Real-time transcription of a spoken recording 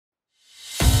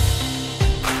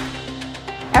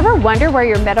Ever wonder where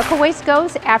your medical waste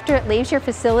goes after it leaves your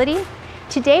facility?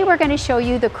 Today we're going to show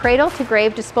you the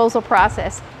cradle-to-grave disposal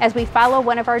process as we follow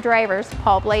one of our drivers,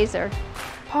 Paul Blazer.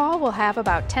 Paul will have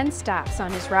about 10 stops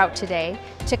on his route today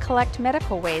to collect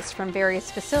medical waste from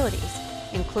various facilities,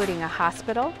 including a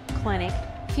hospital, clinic,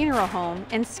 funeral home,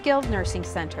 and skilled nursing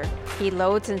center. He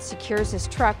loads and secures his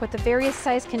truck with the various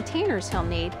size containers he'll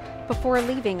need before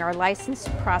leaving our licensed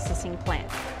processing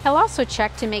plant. He'll also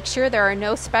check to make sure there are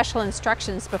no special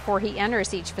instructions before he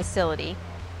enters each facility.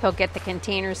 He'll get the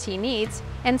containers he needs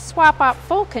and swap out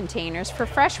full containers for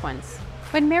fresh ones.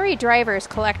 When Mary drivers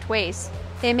collect waste,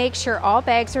 they make sure all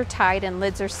bags are tied and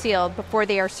lids are sealed before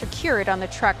they are secured on the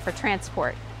truck for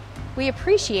transport. We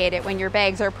appreciate it when your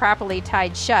bags are properly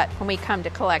tied shut when we come to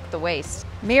collect the waste.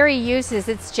 Mary uses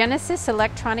its Genesis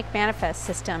electronic manifest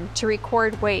system to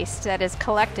record waste that is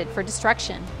collected for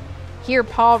destruction. Here,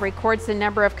 Paul records the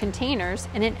number of containers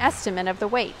and an estimate of the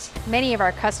weight. Many of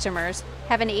our customers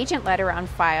have an agent letter on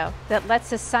file that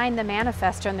lets us sign the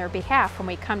manifest on their behalf when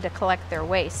we come to collect their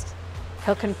waste.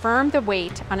 He'll confirm the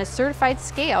weight on a certified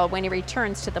scale when he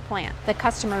returns to the plant. The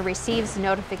customer receives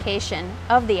notification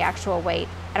of the actual weight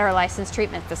at our licensed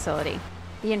treatment facility.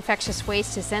 The infectious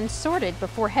waste is then sorted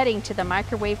before heading to the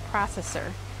microwave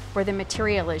processor, where the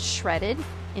material is shredded,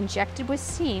 injected with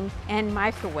steam, and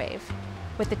microwaved,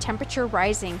 with the temperature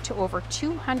rising to over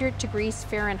 200 degrees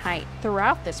Fahrenheit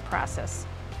throughout this process,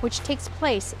 which takes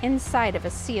place inside of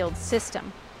a sealed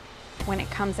system. When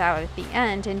it comes out at the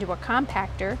end into a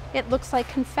compactor, it looks like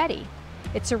confetti.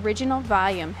 Its original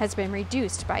volume has been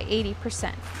reduced by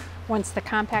 80%. Once the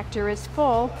compactor is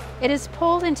full, it is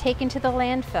pulled and taken to the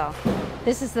landfill.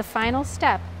 This is the final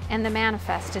step, and the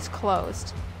manifest is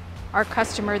closed. Our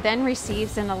customer then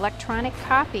receives an electronic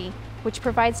copy which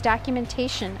provides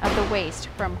documentation of the waste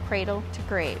from cradle to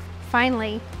grave.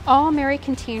 Finally, all Mary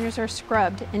containers are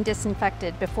scrubbed and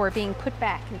disinfected before being put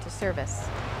back into service.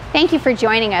 Thank you for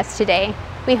joining us today.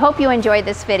 We hope you enjoyed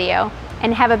this video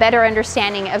and have a better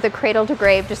understanding of the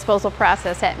cradle-to-grave disposal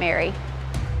process at Mary.